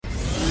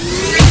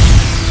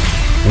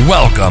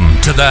Welcome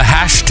to the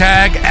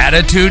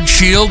Attitude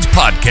Shield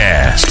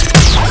podcast,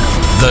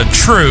 the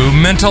true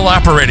mental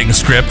operating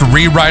script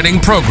rewriting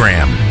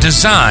program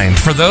designed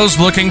for those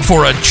looking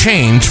for a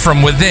change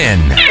from within.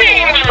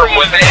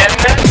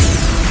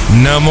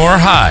 No more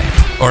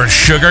hype or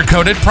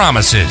sugar-coated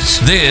promises.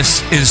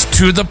 This is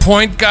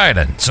to-the-point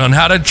guidance on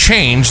how to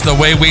change the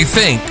way we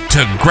think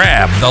to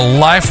grab the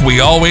life we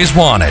always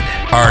wanted.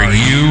 Are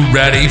you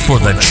ready for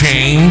the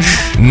change?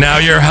 Now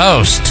your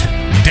host,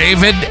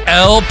 David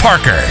L.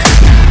 Parker.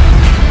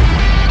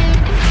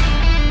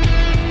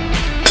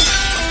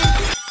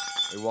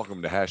 Hey,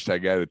 welcome to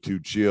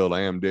Attitude Shield.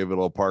 I am David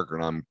L. Parker,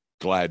 and I'm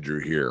glad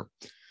you're here.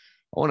 I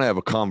want to have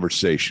a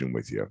conversation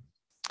with you.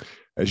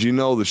 As you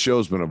know, the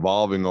show's been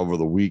evolving over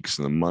the weeks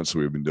and the months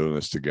we've been doing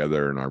this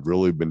together, and I've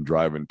really been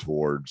driving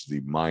towards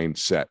the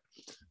mindset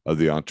of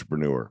the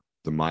entrepreneur,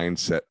 the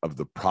mindset of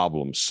the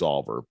problem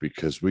solver,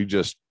 because we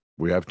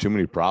have too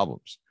many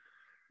problems.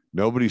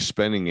 Nobody's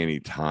spending any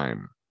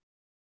time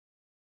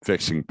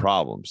fixing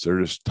problems.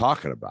 They're just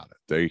talking about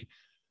it.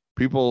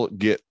 People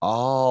get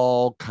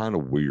all kind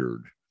of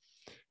weird,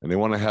 and they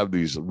want to have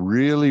these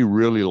really,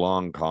 really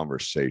long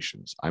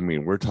conversations. I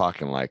mean, we're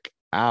talking like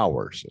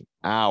hours and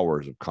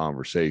hours of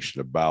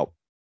conversation about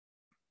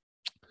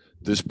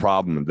this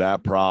problem and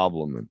that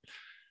problem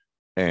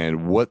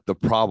and what the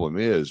problem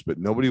is, but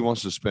nobody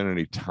wants to spend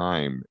any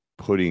time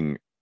putting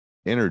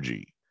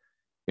energy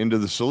into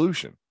the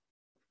solution.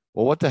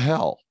 Well, what the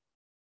hell?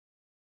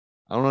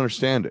 I don't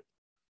understand it.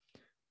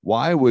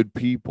 Why would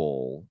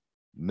people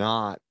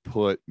not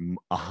put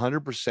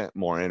 100%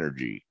 more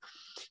energy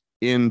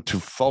into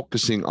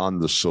focusing on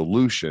the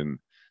solution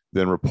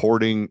than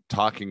reporting,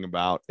 talking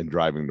about, and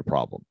driving the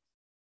problem?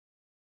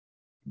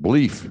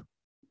 Belief.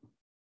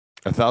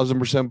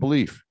 1,000%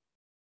 belief.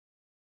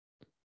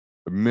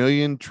 A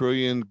million,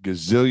 trillion,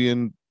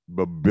 gazillion,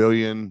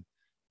 billion,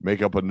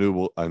 make up a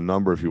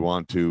number if you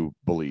want to,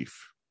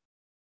 belief.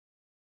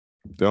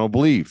 They don't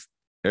believe.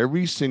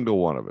 Every single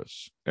one of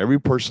us, every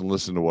person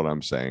listening to what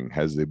I'm saying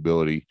has the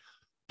ability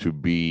to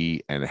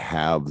be and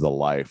have the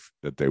life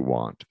that they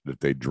want, that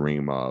they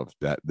dream of,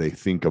 that they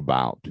think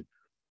about,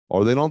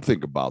 or they don't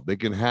think about. They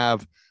can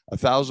have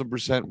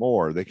 1,000%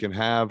 more. They can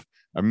have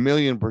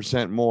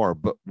 1,000,000% more,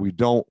 but we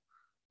don't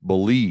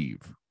believe.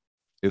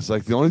 It's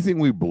like the only thing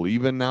we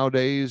believe in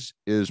nowadays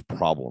is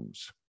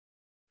problems.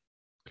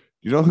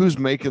 You know who's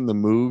making the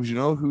moves? You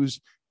know who's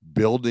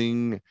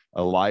building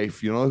a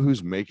life? You know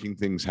who's making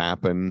things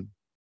happen?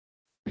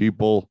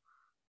 People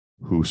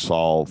who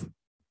solve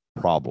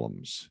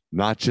problems,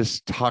 not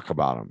just talk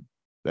about them.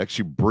 They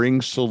actually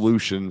bring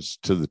solutions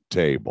to the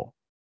table.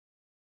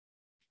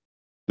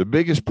 The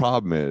biggest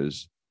problem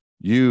is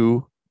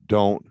you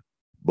don't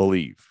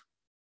believe.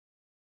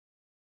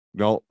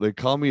 No, they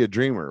call me a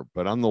dreamer,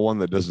 but I'm the one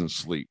that doesn't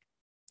sleep.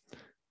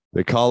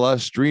 They call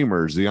us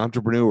dreamers, the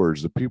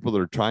entrepreneurs, the people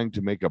that are trying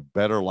to make a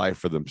better life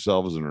for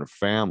themselves and their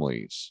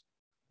families,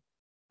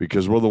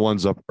 because we're the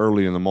ones up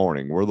early in the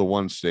morning. We're the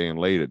ones staying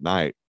late at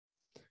night.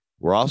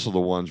 We're also the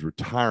ones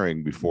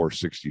retiring before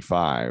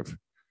 65.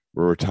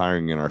 We're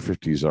retiring in our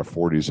 50s, our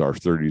 40s, our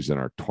 30s, and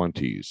our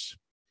 20s,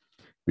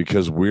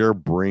 because we're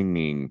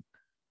bringing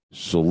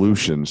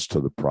solutions to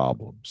the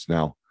problems.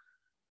 Now,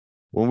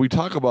 when we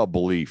talk about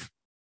belief,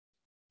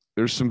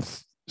 there's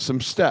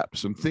some steps,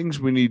 some things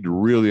we need to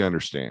really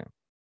understand,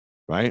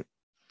 right?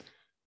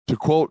 To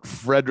quote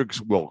Frederick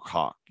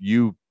Wilcox,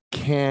 you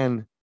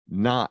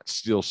cannot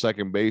steal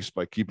second base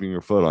by keeping your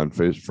foot on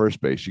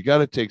first base. You got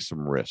to take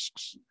some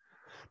risks.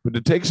 But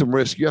to take some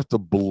risks, you have to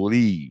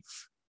believe.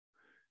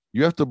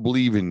 You have to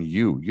believe in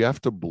you. You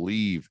have to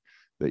believe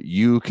that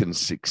you can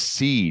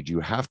succeed. You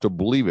have to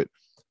believe it.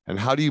 And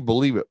how do you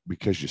believe it?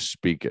 Because you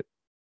speak it.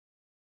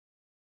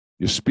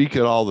 You speak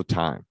it all the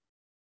time.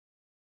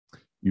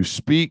 You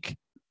speak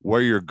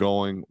where you're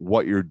going,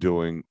 what you're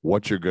doing,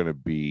 what you're going to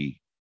be,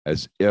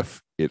 as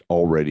if it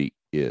already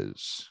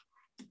is.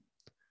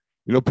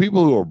 You know,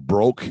 people who are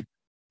broke,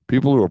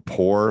 people who are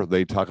poor,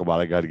 they talk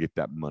about, I got to get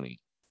that money.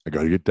 I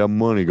got to get that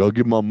money. Go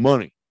get my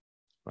money,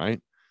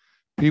 right?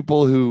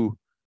 People who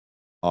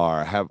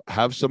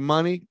have some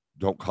money,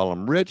 don't call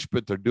them rich,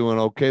 but they're doing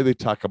okay. They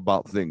talk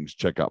about things.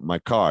 Check out my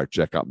car.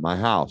 Check out my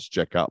house.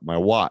 Check out my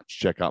watch.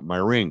 Check out my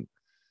ring.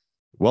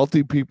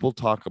 Wealthy people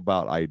talk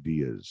about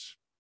ideas.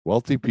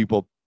 Wealthy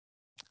people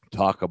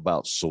talk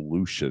about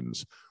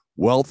solutions.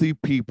 Wealthy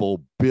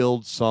people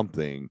build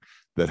something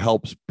that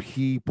helps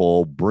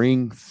people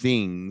bring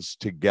things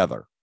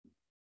together.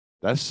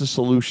 That's the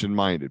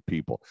solution-minded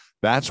people.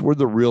 That's where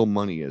the real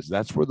money is.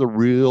 That's where the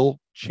real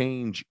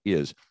change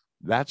is.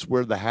 That's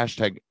where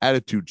the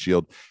Attitude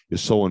Shield is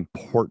so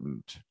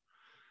important.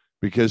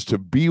 Because to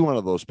be one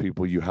of those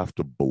people, you have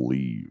to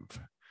believe.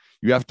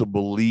 You have to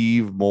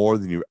believe more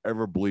than you've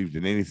ever believed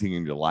in anything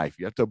in your life.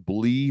 You have to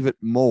believe it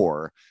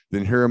more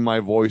than hearing my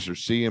voice or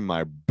seeing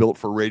my built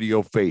for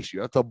radio face. You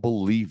have to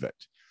believe it.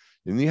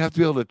 And you have to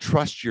be able to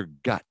trust your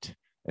gut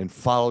and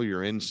follow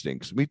your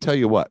instincts. Let me tell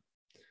you what.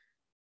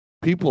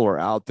 People are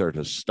out there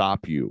to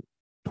stop you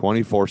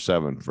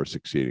 24/7 for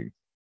succeeding.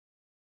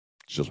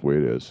 It's just the way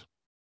it is.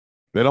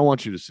 They don't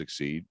want you to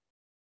succeed.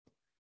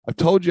 I've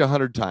told you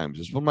 100 times.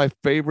 It's one of my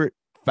favorite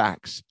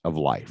facts of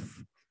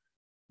life.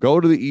 Go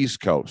to the East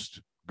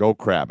Coast. Go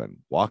crabbing.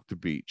 Walk the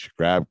beach.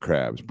 Grab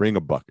crabs. Bring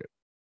a bucket.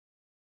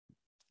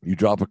 You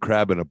drop a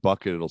crab in a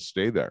bucket, it'll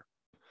stay there.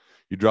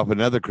 You drop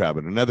another crab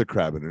and another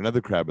crab and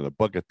another crab in the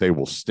bucket, they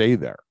will stay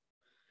there.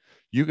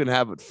 You can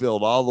have it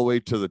filled all the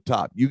way to the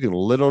top. You can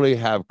literally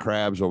have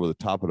crabs over the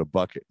top of the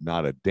bucket.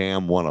 Not a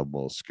damn one of them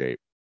will escape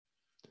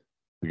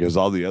because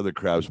all the other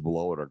crabs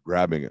below it are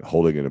grabbing it,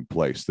 holding it in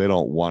place. They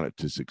don't want it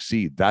to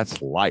succeed.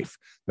 That's life.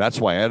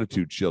 That's why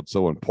Attitude Shield's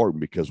so important,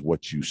 because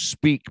what you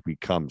speak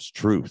becomes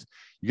truth.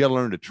 You got to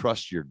learn to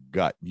trust your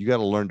gut. You got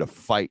to learn to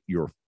fight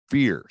your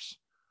fears.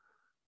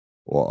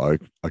 Well,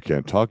 I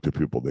can't talk to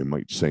people. They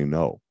might say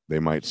no. They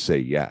might say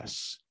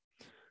yes.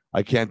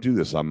 I can't do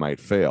this. I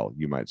might fail.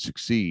 You might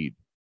succeed.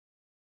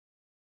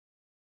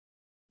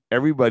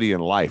 Everybody in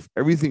life,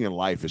 everything in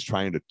life is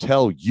trying to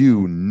tell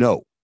you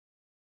no.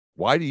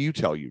 Why do you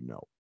tell you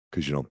no?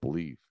 Because you don't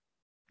believe.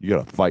 You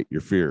got to fight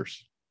your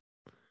fears.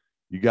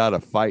 You got to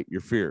fight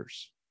your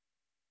fears.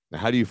 Now,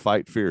 how do you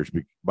fight fears?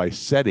 By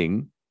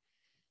setting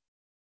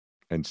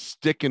and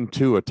sticking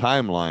to a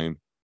timeline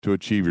to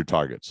achieve your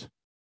targets.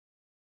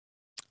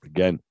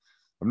 Again,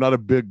 I'm not a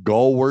big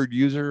goal word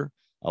user.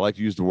 I like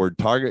to use the word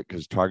target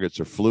because targets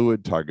are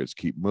fluid. Targets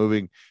keep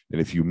moving.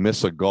 And if you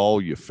miss a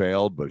goal, you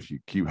failed. But if you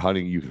keep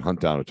hunting, you can hunt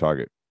down a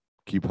target.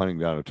 Keep hunting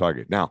down a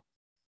target. Now,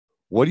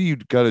 what do you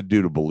got to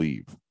do to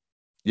believe?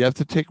 You have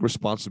to take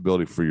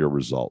responsibility for your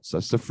results.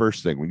 That's the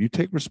first thing. When you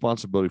take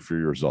responsibility for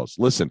your results,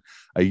 listen,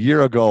 a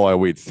year ago, I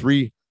weighed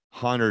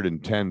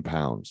 310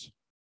 pounds.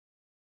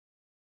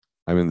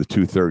 I'm in the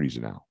 230s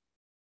now.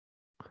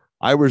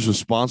 I was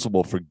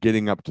responsible for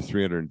getting up to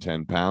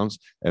 310 pounds,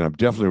 and I'm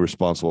definitely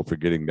responsible for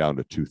getting down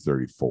to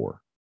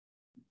 234.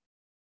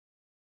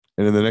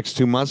 And in the next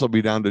 2 months, I'll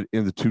be down to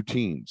in the 2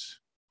 teens.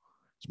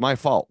 It's my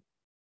fault.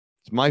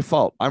 It's my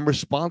fault. I'm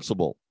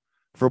responsible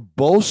for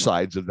both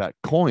sides of that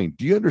coin.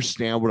 Do you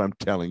understand what I'm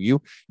telling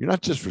you? You're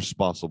not just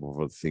responsible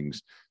for the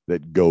things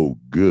that go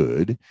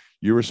good.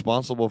 You're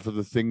responsible for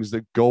the things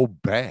that go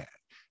bad.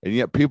 And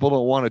yet people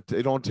don't want to,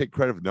 they don't take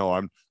credit. No,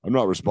 I'm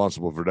not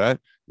responsible for that.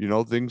 You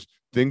know, things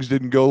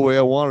didn't go the way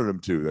I wanted them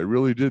to. They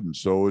really didn't.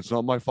 So it's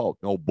not my fault.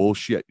 No,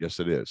 bullshit. Yes,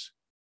 it is.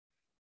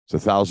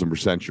 It's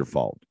 1,000% your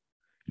fault.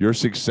 Your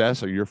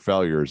success or your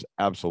failure is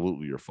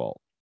absolutely your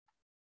fault.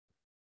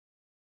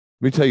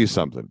 Let me tell you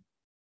something.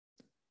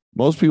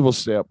 Most people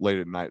stay up late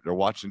at night. They're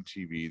watching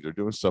TV. They're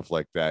doing stuff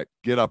like that.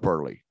 Get up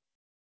early.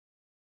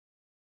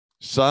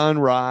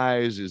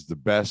 Sunrise is the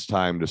best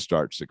time to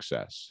start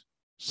success.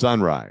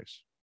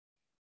 Sunrise.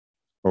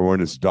 Or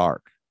when it's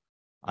dark.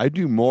 I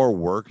do more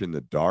work in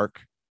the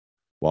dark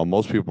while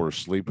most people are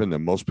sleeping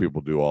than most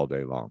people do all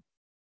day long.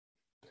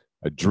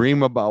 I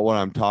dream about what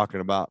I'm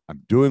talking about.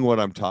 I'm doing what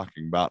I'm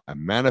talking about.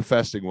 I'm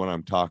manifesting what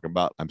I'm talking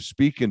about. I'm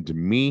speaking to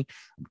me.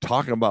 I'm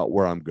talking about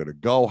where I'm going to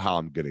go, how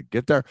I'm going to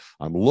get there.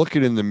 I'm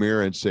looking in the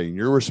mirror and saying,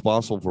 you're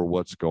responsible for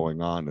what's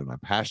going on. And I'm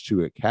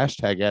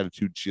hashtag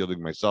attitude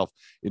shielding myself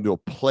into a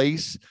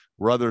place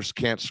where others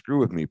can't screw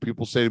with me.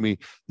 People say to me,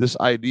 this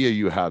idea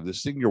you have,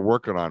 this thing you're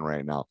working on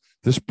right now,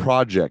 this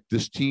project,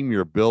 this team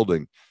you're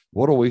building,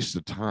 what a waste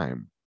of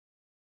time.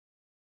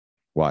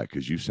 Why?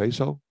 Because you say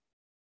so?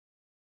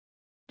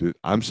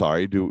 I'm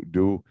sorry. Do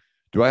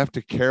I have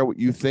to care what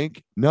you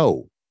think?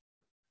 No.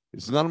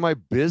 It's none of my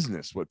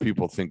business what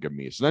people think of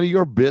me. It's none of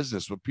your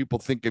business what people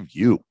think of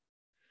you.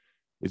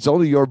 It's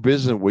only your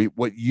business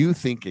what you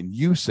think and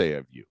you say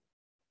of you.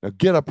 Now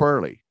get up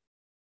early.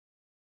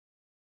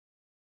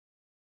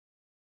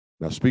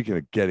 Now, speaking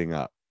of getting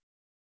up,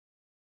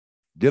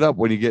 get up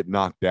when you get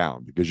knocked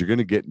down, because you're going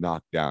to get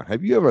knocked down.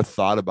 Have you ever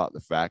thought about the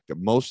fact that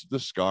most of the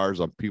scars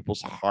on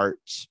people's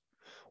hearts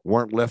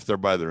weren't left there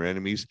by their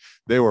enemies?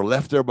 They were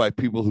left there by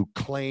people who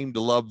claimed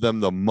to love them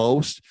the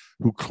most,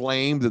 who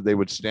claimed that they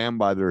would stand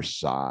by their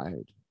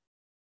side.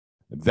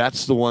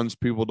 That's the ones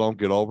people don't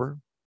get over.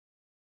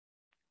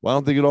 Why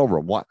don't they get over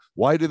them?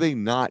 Why do they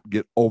not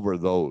get over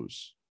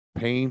those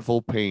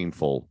painful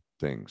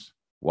things?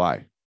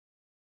 Why?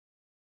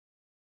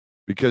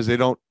 Because they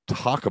don't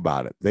talk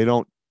about it. They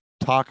don't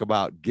talk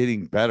about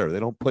getting better. They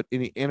don't put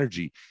any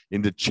energy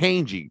into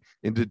changing,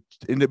 into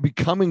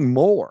becoming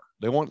more.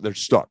 They're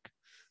stuck.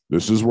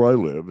 This is where I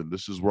live and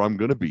this is where I'm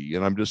going to be.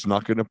 And I'm just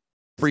not going to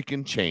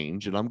freaking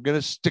change. And I'm going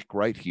to stick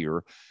right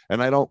here.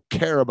 And I don't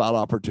care about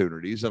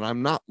opportunities. And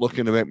I'm not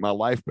looking to make my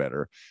life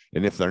better.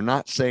 And if they're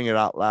not saying it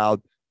out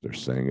loud, they're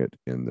saying it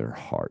in their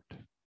heart.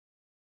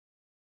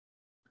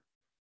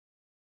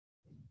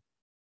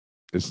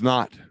 It's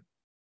not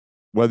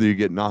whether you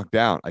get knocked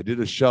down. I did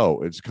a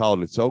show. It's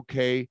called It's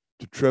Okay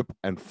to Trip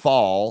and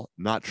Fall,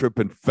 Not Trip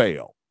and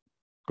Fail.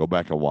 Go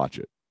back and watch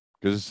it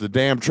because it's the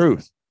damn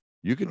truth.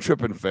 You can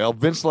trip and fail.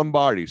 Vince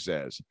Lombardi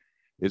says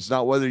it's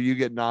not whether you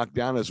get knocked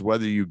down, it's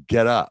whether you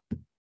get up.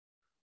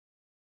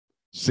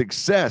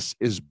 Success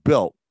is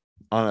built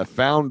on a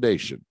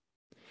foundation.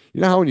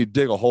 You know how when you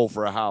dig a hole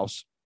for a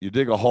house, you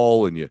dig a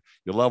hole and you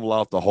level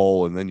out the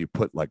hole, and then you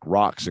put like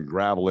rocks and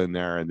gravel in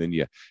there, and then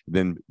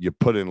you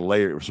put in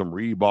some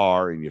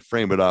rebar and you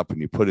frame it up and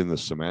you put in the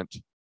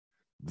cement.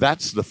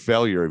 That's the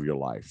failure of your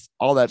life.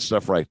 All that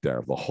stuff right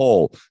there, the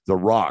hole, the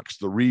rocks,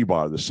 the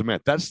rebar, the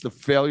cement, that's the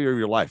failure of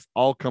your life,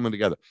 all coming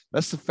together.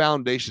 That's the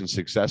foundation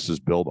success is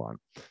built on.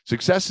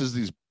 Success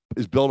is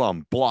built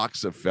on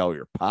blocks of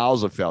failure,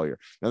 piles of failure.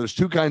 Now, there's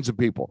two kinds of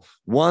people.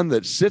 One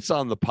that sits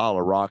on the pile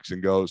of rocks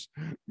and goes,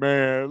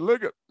 man,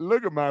 look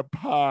at my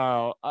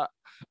pile. I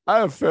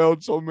have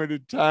failed so many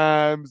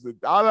times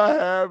that all I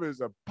have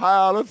is a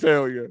pile of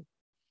failure.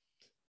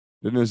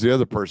 Then there's the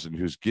other person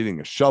who's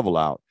getting a shovel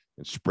out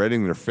and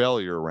spreading their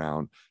failure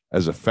around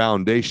as a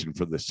foundation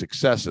for the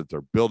success that they're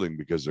building,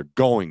 because they're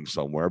going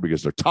somewhere,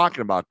 because they're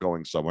talking about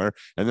going somewhere,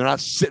 and they're not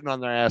sitting on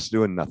their ass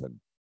doing nothing.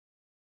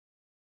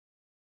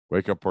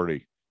 Wake up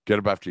early, get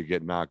up after you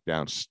get knocked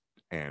down,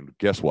 and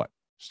guess what?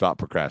 Stop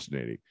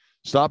procrastinating.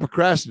 Stop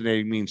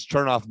procrastinating means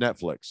turn off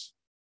Netflix,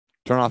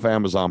 turn off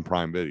Amazon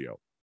Prime Video.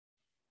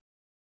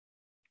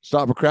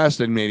 Stop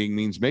procrastinating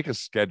means make a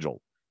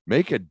schedule.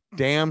 Make a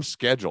damn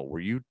schedule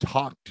where you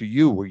talk to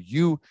you, where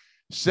you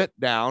sit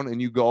down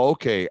and you go,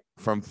 okay,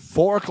 from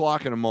 4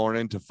 o'clock in the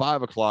morning to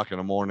 5 o'clock in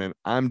the morning,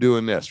 I'm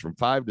doing this. From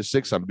 5 to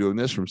 6, I'm doing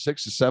this. From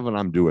 6 to 7,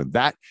 I'm doing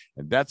that.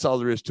 And that's all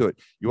there is to it.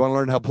 You want to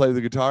learn how to play the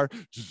guitar?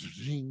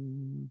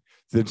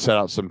 Then set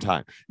out some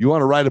time. You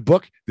want to write a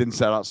book? Then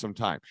set out some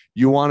time.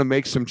 You want to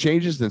make some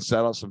changes? Then set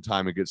out some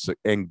time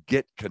and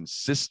get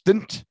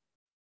consistent.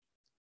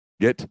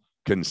 Get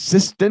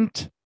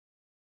consistent.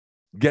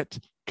 Get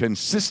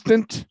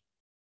consistent.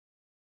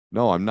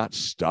 No, I'm not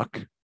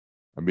stuck.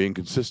 I'm being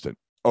consistent.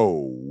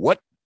 Oh, what?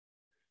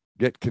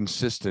 Get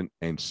consistent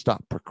and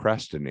stop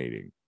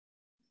procrastinating.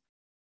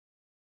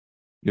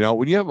 You know,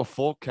 when you have a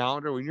full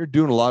calendar, when you're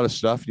doing a lot of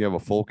stuff, you have a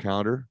full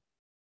calendar,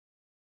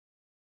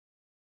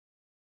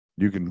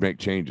 you can make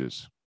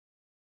changes.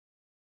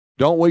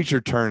 Don't wait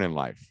your turn in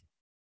life.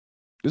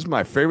 This is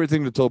my favorite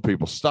thing to tell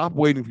people. Stop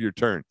waiting for your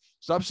turn.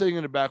 Stop sitting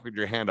in the back with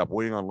your hand up,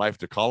 waiting on life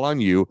to call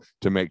on you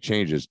to make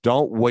changes.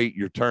 Don't wait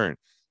your turn.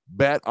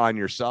 Bet on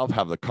yourself.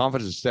 Have the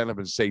confidence to stand up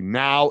and say,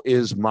 now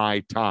is my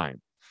time.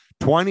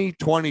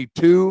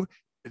 2022,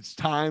 it's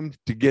time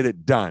to get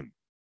it done.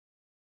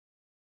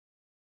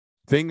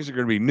 Things are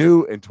going to be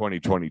new in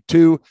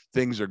 2022.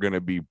 Things are going to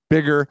be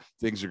bigger.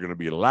 Things are going to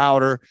be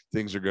louder.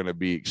 Things are going to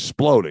be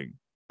exploding.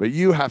 But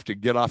you have to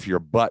get off your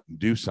butt and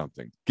do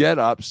something. Get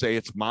up, say,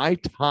 it's my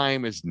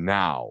time is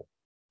now.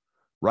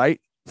 Right?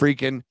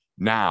 Freaking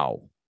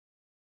now.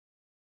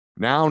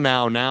 Now,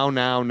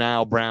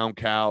 brown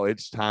cow,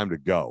 it's time to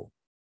go.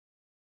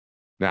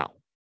 Now,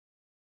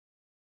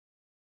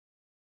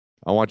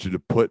 I want you to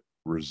put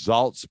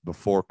results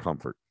before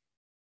comfort.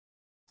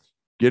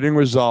 Getting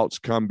results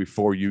come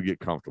before you get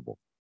comfortable.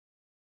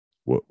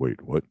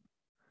 What?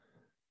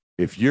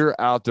 If you're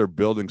out there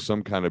building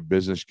some kind of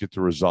business, get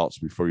the results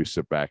before you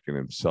sit back and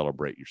then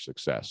celebrate your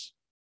success.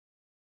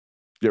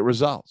 Get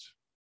results,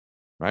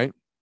 right?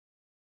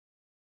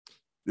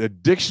 The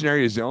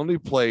dictionary is the only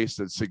place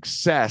that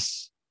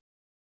success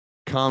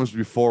comes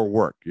before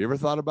work. You ever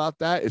thought about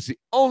that? It's the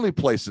only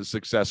place that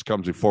success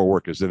comes before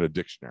work is in a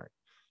dictionary.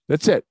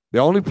 That's it. The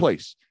only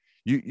place.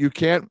 You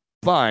can't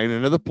find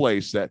another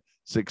place that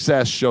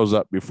success shows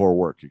up before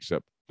work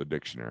except the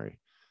dictionary.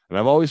 And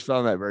I've always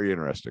found that very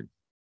interesting.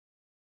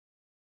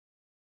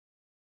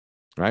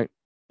 Right?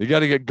 You got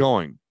to get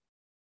going.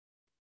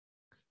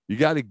 You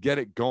got to get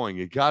it going.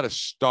 You got to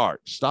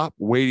start. Stop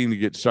waiting to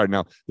get started.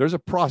 Now, there's a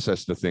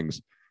process to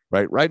things,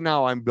 right? Right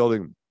now, I'm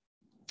building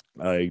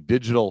a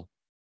digital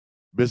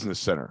business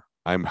center.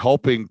 I'm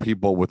helping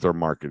people with their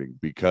marketing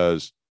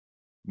because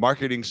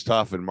marketing's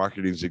tough and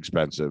marketing's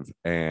expensive,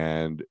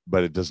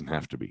 but it doesn't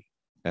have to be.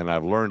 And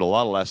I've learned a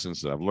lot of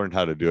lessons and I've learned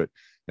how to do it.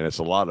 And it's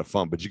a lot of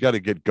fun, but you got to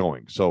get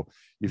going. So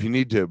if you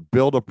need to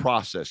build a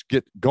process,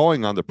 get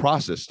going on the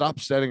process, stop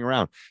standing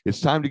around.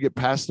 It's time to get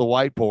past the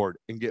whiteboard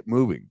and get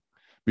moving,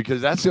 because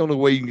that's the only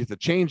way you can get the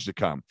change to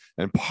come.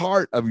 And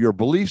part of your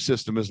belief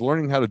system is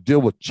learning how to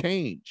deal with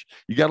change.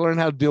 You got to learn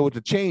how to deal with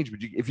the change. But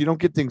if you don't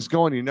get things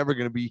going, you're never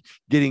going to be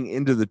getting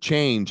into the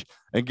change.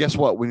 And guess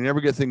what? When you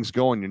never get things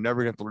going, you're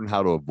never going to learn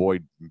how to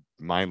avoid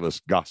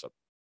mindless gossip.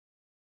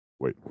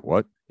 Wait,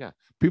 what? Yeah.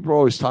 People are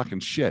always talking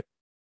shit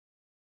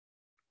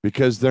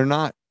because they're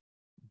not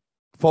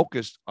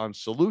focused on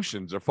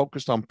solutions. They're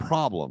focused on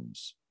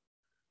problems.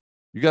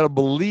 You got to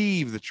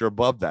believe that you're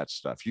above that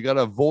stuff. You got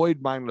to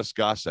avoid mindless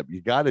gossip.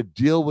 You got to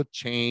deal with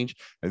change.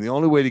 And the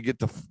only way to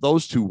get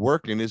those two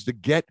working is to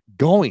get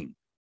going.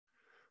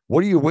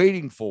 What are you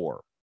waiting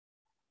for?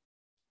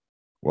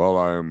 Well,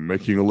 I'm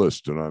making a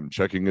list and I'm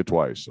checking it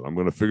twice. And I'm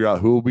going to figure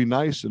out who will be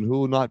nice and who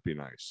will not be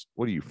nice.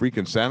 What are you,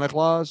 freaking Santa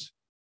Claus?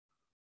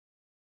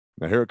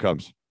 Now, here it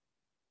comes.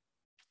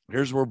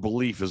 Here's where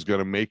belief is going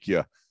to make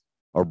you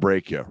or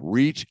break you.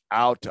 Reach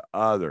out to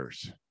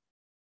others.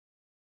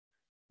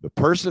 The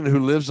person who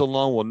lives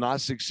alone will not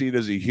succeed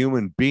as a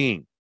human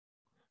being.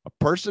 A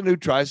person who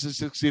tries to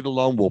succeed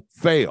alone will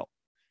fail.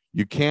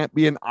 You can't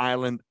be an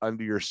island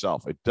unto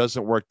yourself. It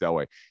doesn't work that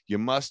way. You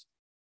must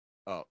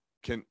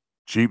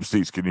Cheap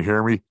seats, can you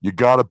hear me? You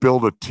got to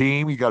build a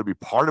team. You got to be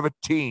part of a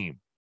team.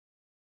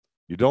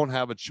 You don't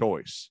have a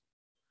choice.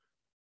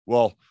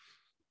 Well,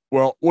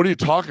 what are you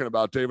talking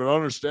about, David? I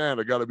understand.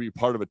 I got to be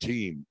part of a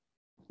team.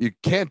 You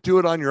can't do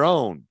it on your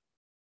own.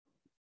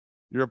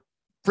 You're a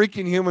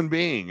freaking human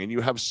being, and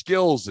you have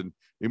skills and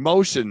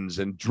emotions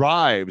and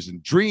drives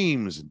and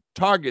dreams and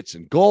targets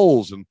and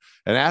goals and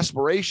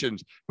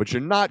aspirations, but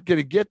you're not going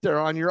to get there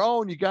on your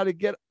own. You got to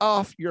get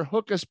off your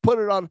hookus, put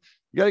it on.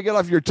 You got to get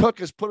off your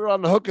tuchus, put it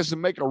on the hookus,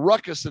 and make a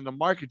ruckus in the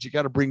market. You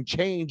got to bring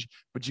change,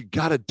 but you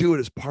got to do it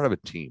as part of a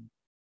team,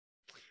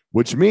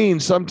 which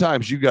means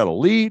sometimes you got to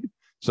lead,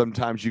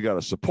 sometimes you got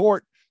to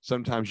support,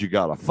 sometimes you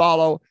got to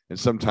follow, and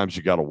sometimes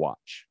you got to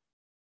watch.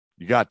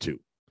 You got to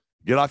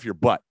get off your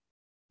butt.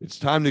 It's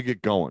time to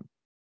get going.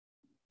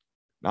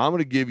 Now I'm going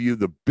to give you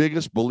the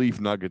biggest belief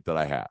nugget that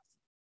I have.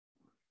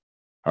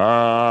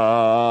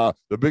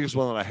 The biggest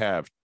one that I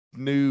have.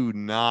 Do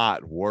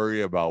not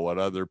worry about what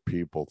other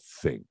people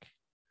think.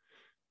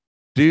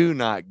 Do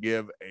not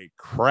give a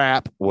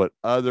crap what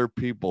other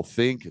people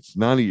think. It's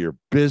none of your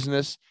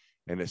business,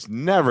 and it's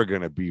never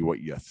going to be what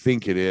you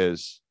think it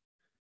is.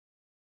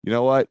 You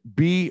know what?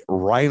 Be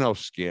rhino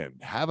skinned.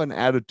 Have an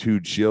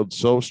attitude shield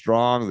so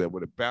strong that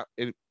when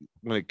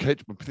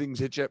things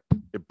hit you,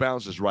 it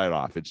bounces right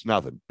off. It's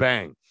nothing.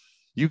 Bang.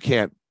 You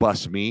can't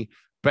bust me.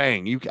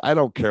 Bang. I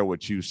don't care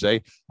what you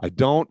say. I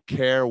don't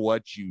care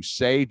what you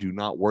say. Do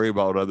not worry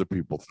about what other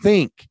people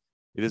think.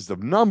 It is the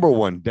number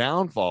one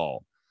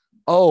downfall.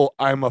 Oh,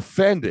 I'm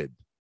offended.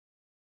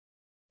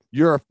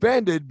 You're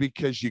offended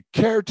because you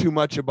care too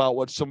much about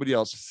what somebody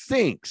else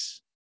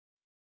thinks.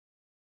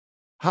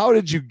 How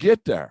did you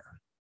get there?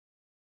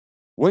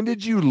 When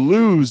did you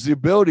lose the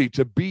ability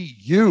to be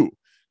you?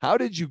 How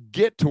did you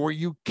get to where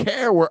you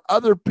care where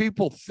other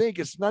people think?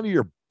 It's none of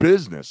your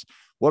business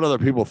what other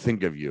people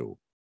think of you.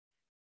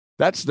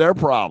 That's their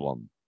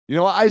problem. You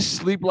know, I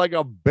sleep like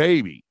a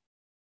baby.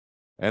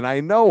 And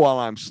I know while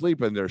I'm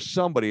sleeping, there's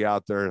somebody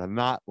out there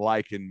not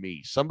liking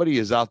me. Somebody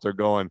is out there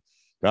going,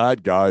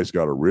 that guy's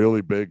got a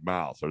really big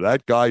mouth, or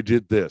that guy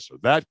did this, or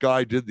that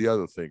guy did the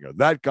other thing, or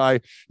that guy,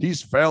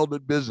 he's failed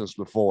in business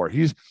before.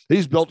 He's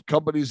built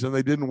companies and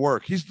they didn't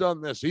work. He's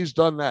done this. He's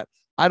done that.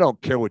 I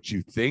don't care what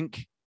you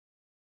think.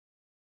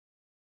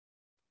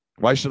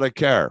 Why should I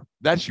care?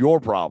 That's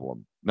your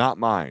problem, not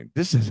mine.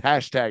 This is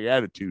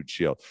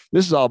 #AttitudeShield.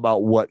 This is all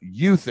about what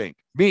you think.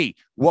 Me,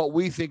 what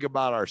we think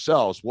about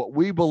ourselves, what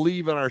we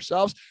believe in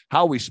ourselves,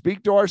 how we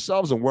speak to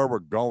ourselves, and where we're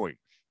going.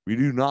 We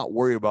do not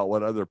worry about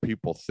what other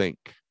people think.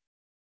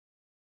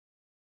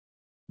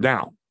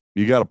 Now,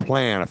 you got to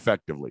plan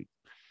effectively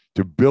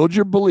to build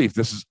your belief.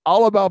 This is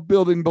all about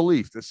building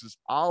belief. This is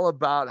all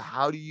about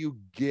how do you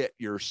get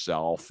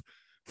yourself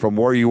from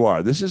where you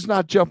are. This is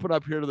not jumping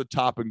up here to the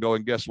top and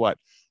going, guess what?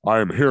 I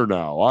am here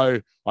now.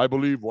 I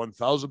believe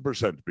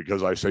 1,000%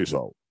 because I say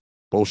so.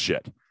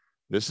 Bullshit.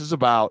 This is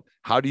about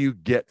how do you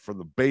get from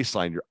the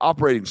baseline, your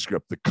operating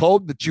script, the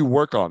code that you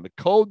work on, the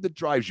code that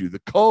drives you,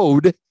 the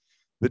code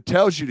that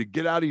tells you to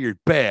get out of your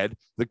bed,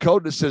 the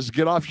code that says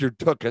get off your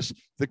tuchus,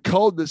 the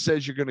code that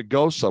says you're going to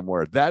go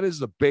somewhere. That is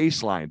the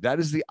baseline. That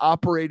is the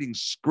operating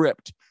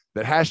script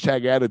that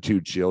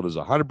 #AttitudeShield is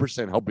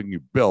 100% helping you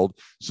build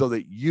so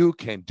that you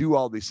can do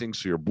all these things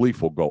so your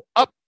belief will go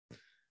up.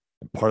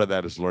 And part of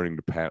that is learning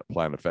to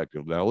plan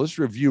effectively. Now, let's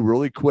review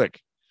really quick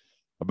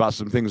about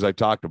some things I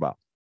talked about.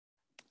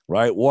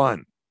 Right?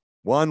 One.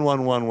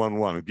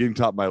 Getting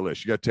top of my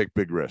list. You got to take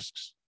big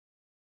risks.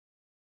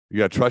 You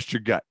got to trust your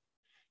gut.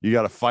 You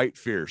got to fight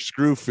fear.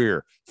 Screw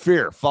fear.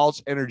 Fear,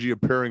 false energy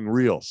appearing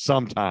real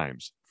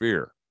sometimes.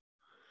 Fear.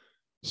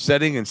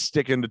 Setting and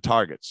sticking to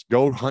targets.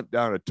 Go hunt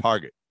down a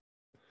target.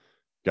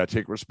 Got to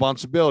take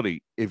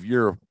responsibility. If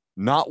you're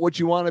not what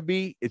you want to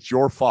be, it's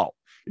your fault.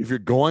 If you're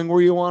going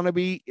where you want to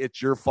be,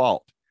 it's your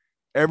fault.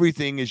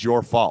 Everything is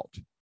your fault.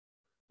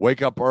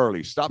 Wake up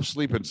early. Stop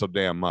sleeping so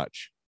damn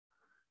much.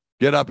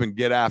 Get up and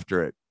get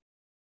after it.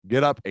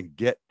 Get up and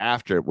get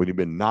after it when you've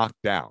been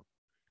knocked down,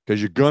 because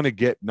you're going to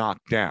get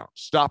knocked down.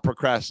 Stop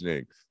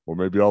procrastinating. Or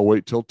maybe I'll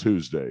wait till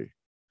Tuesday.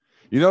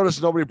 You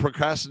notice nobody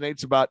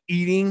procrastinates about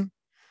eating.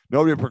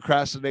 Nobody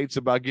procrastinates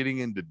about getting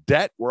into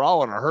debt. We're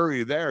all in a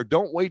hurry there.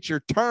 Don't wait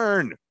your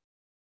turn.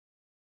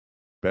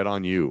 Bet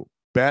on you.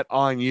 Bet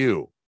on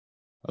you.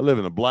 I live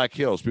in the Black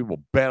Hills.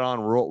 People bet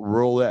on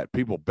roulette.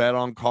 People bet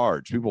on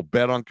cards. People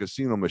bet on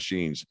casino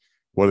machines.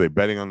 What are they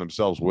betting on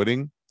themselves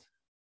winning?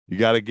 You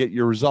got to get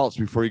your results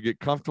before you get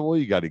comfortable.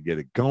 You got to get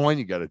it going.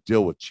 You got to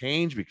deal with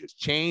change, because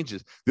change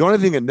is the only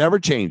thing that never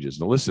changes.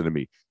 Now, listen to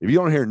me. If you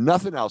don't hear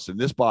nothing else in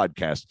this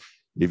podcast,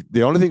 if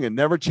the only thing that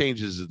never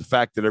changes is the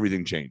fact that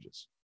everything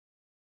changes.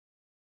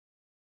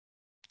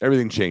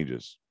 Everything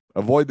changes.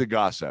 Avoid the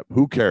gossip.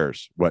 Who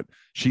cares what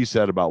she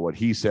said about what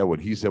he said, what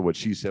he said, what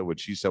she said, what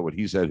she said, what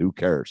he said? Who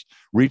cares?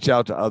 Reach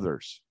out to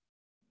others.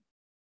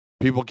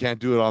 People can't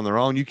do it on their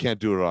own. You can't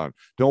do it on.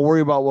 Don't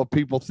worry about what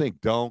people think.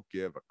 Don't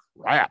give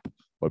a crap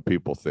what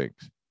people think.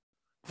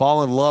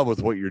 Fall in love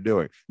with what you're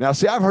doing. Now,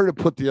 see, I've heard it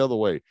put the other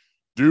way.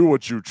 Do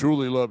what you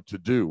truly love to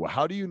do. Well,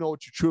 how do you know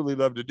what you truly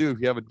love to do if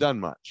you haven't done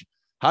much?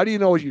 How do you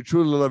know what you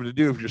truly love to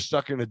do if you're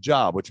stuck in a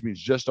job, which means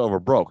just over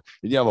broke,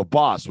 and you have a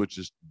boss, which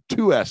is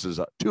two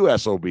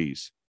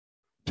SOBs,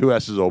 two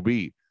S's OB,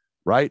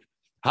 right?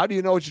 How do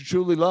you know what you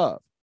truly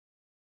love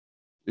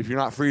if you're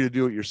not free to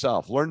do it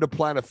yourself? Learn to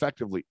plan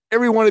effectively.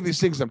 Every one of these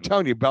things I'm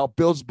telling you about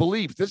builds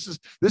belief. This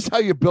is how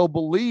you build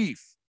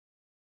belief.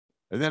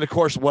 And then, of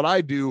course, what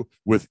I do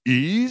with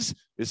ease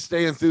is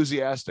stay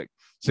enthusiastic.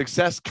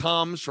 Success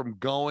comes from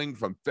going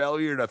from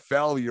failure to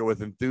failure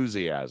with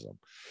enthusiasm.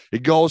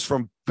 It goes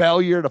from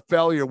failure to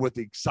failure with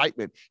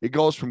excitement. It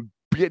goes from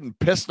getting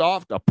pissed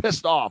off to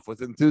pissed off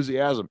with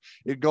enthusiasm.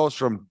 It goes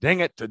from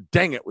dang it to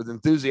dang it with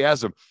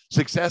enthusiasm.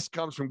 Success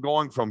comes from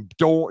going from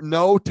no to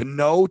no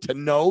to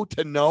no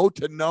to no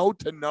to no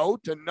to no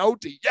to no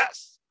to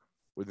yes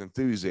with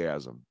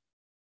enthusiasm.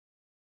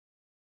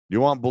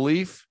 You want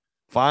belief?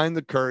 Find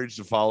the courage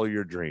to follow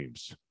your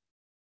dreams.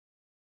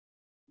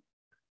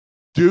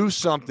 Do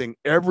something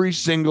every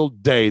single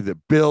day that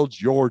builds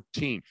your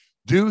team.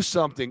 Do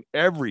something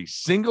every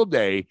single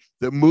day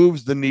that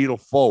moves the needle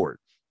forward.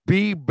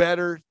 Be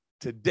better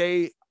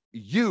today,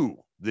 you,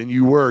 than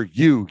you were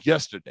you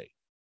yesterday.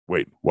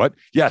 Wait, what?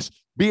 Yes,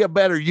 be a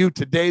better you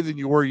today than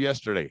you were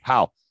yesterday.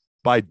 How?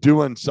 By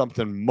doing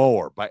something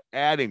more, by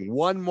adding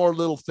one more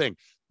little thing,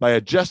 by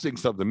adjusting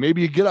something.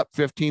 Maybe you get up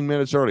 15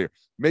 minutes earlier.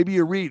 Maybe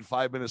you read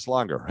 5 minutes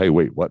longer. Hey,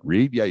 wait, what?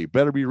 Read? Yeah, you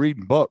better be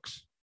reading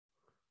books.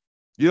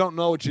 You don't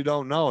know what you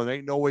don't know, and there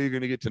ain't no way you're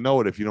going to get to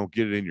know it if you don't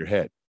get it in your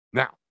head.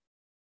 Now,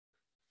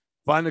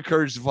 find the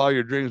courage to follow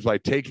your dreams by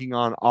taking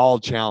on all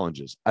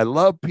challenges. I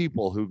love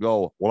people who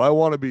go, well, I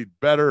want to be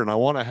better and I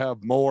want to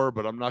have more,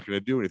 but I'm not going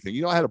to do anything.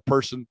 You know, I had a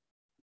person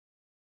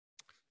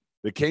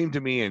that came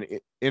to me and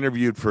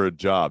interviewed for a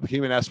job. He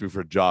even asked me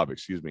for a job,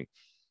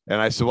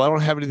 And I said, well, I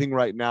don't have anything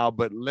right now,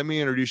 but let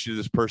me introduce you to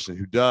this person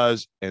who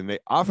does. And they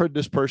offered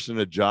this person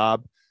a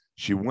job.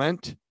 She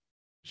went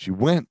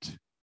to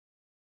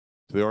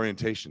the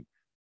orientation.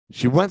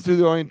 She went through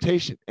the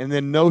orientation and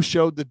then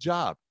no-showed the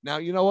job. Now,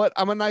 you know what?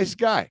 I'm a nice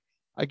guy.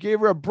 I gave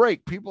her a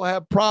break. People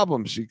have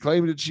problems. She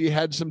claimed that she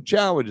had some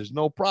challenges.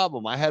 No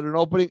problem. I had an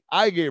opening.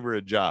 I gave her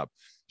a job.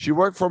 She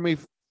worked for me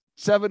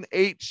 7,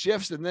 8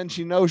 shifts, and then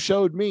she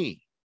no-showed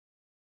me.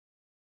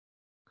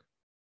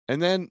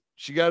 And then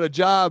she got a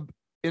job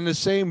in the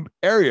same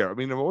area. I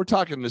mean, we're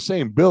talking the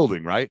same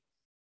building, right?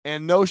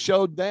 And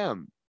no-showed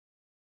them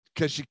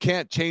because she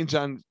can't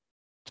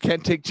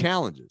take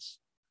challenges.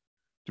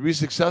 To be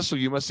successful,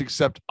 you must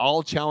accept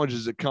all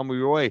challenges that come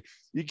your way.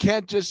 You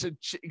can't just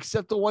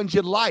accept the ones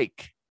you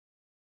like.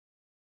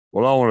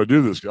 Well, I don't want to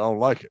do this because I don't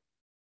like it.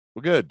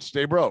 Well, good.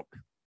 Stay broke.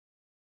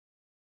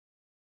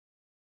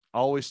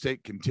 Always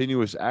take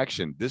continuous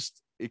action.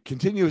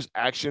 Continuous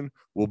action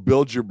will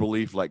build your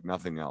belief like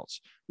nothing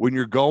else. When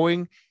you're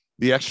going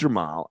the extra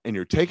mile and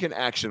you're taking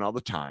action all the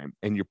time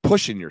and you're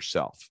pushing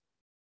yourself.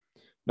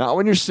 Not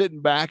when you're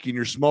sitting back in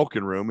your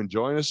smoking room,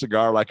 enjoying a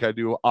cigar like I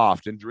do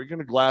often,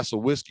 drinking a glass of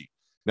whiskey.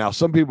 Now,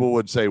 some people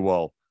would say,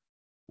 well,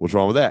 what's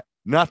wrong with that?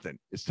 Nothing.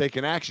 It's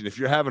taking action. If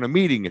you're having a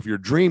meeting, if you're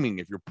dreaming,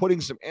 if you're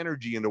putting some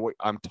energy into what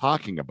I'm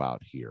talking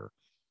about here.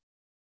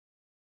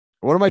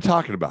 What am I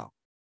talking about?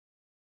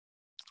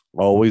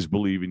 Always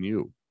believe in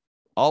you.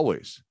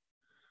 Always.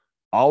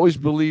 Always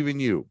believe in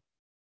you.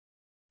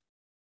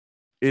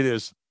 It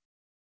is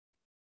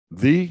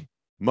the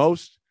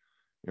most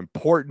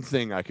important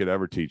thing I could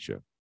ever teach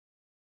you.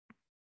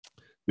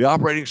 The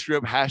operating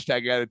script,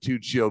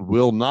 #attitude shield,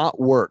 will not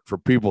work for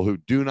people who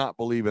do not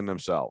believe in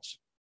themselves.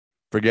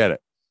 Forget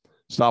it.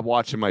 Stop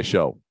watching my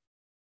show.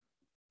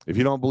 If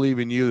you don't believe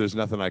in you, there's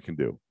nothing I can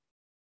do.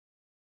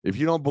 If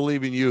you don't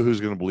believe in you, who's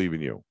going to believe in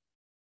you?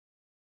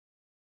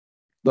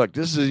 Look,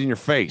 this is in your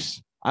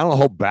face. I don't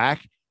hold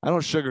back. I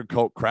don't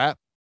sugarcoat crap.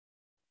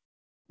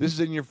 This is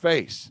in your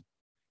face.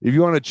 If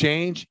you want to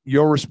change,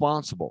 you're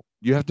responsible.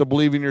 You have to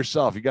believe in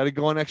yourself. You got to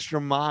go an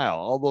extra mile.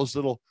 All those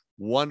little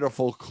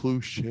wonderful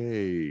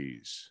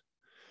cliches.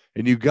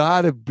 And you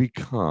got to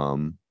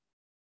become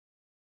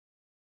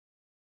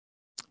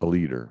a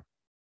leader.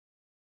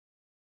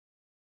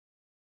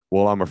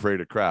 Well, I'm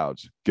afraid of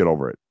crowds. Get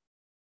over it.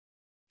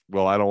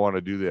 Well, I don't want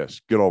to do this.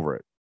 Get over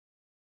it.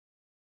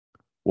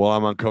 Well,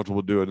 I'm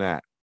uncomfortable doing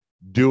that.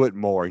 Do it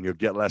more and you'll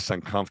get less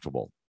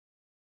uncomfortable.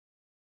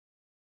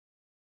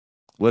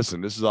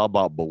 Listen, this is all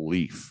about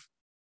belief.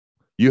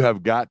 You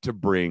have got to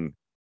bring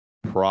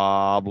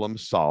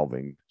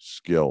problem-solving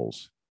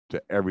skills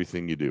to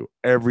everything you do.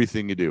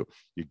 Everything you do.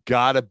 You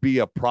got to be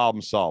a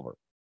problem solver.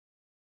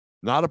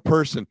 Not a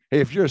person. Hey,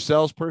 if you're a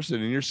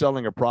salesperson and you're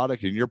selling a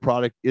product and your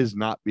product is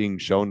not being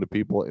shown to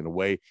people in a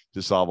way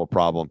to solve a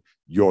problem,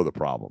 you're the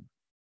problem.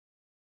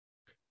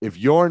 If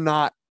you're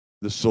not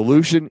the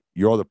solution,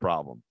 you're the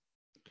problem.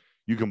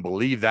 You can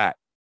believe that.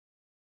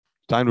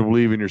 It's time to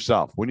believe in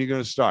yourself. When are you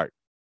going to start?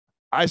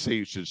 I say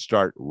you should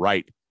start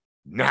right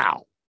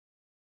now.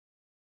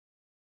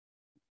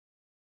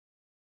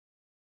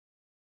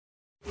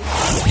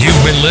 You've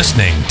You've been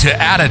listening to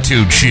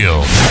Attitude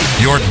Shield,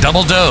 your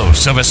double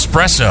dose of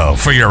espresso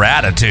for your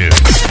attitude.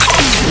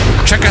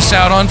 Check us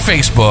out on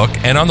Facebook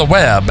and on the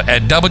web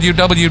at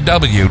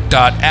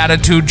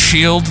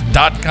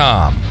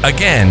www.attitudeshield.com.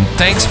 Again,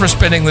 thanks for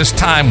spending this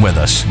time with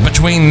us.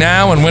 Between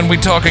now and when we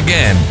talk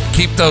again,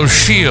 keep those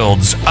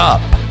shields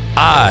up,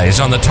 eyes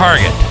on the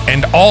target,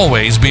 and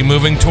always be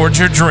moving towards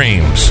your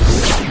dreams.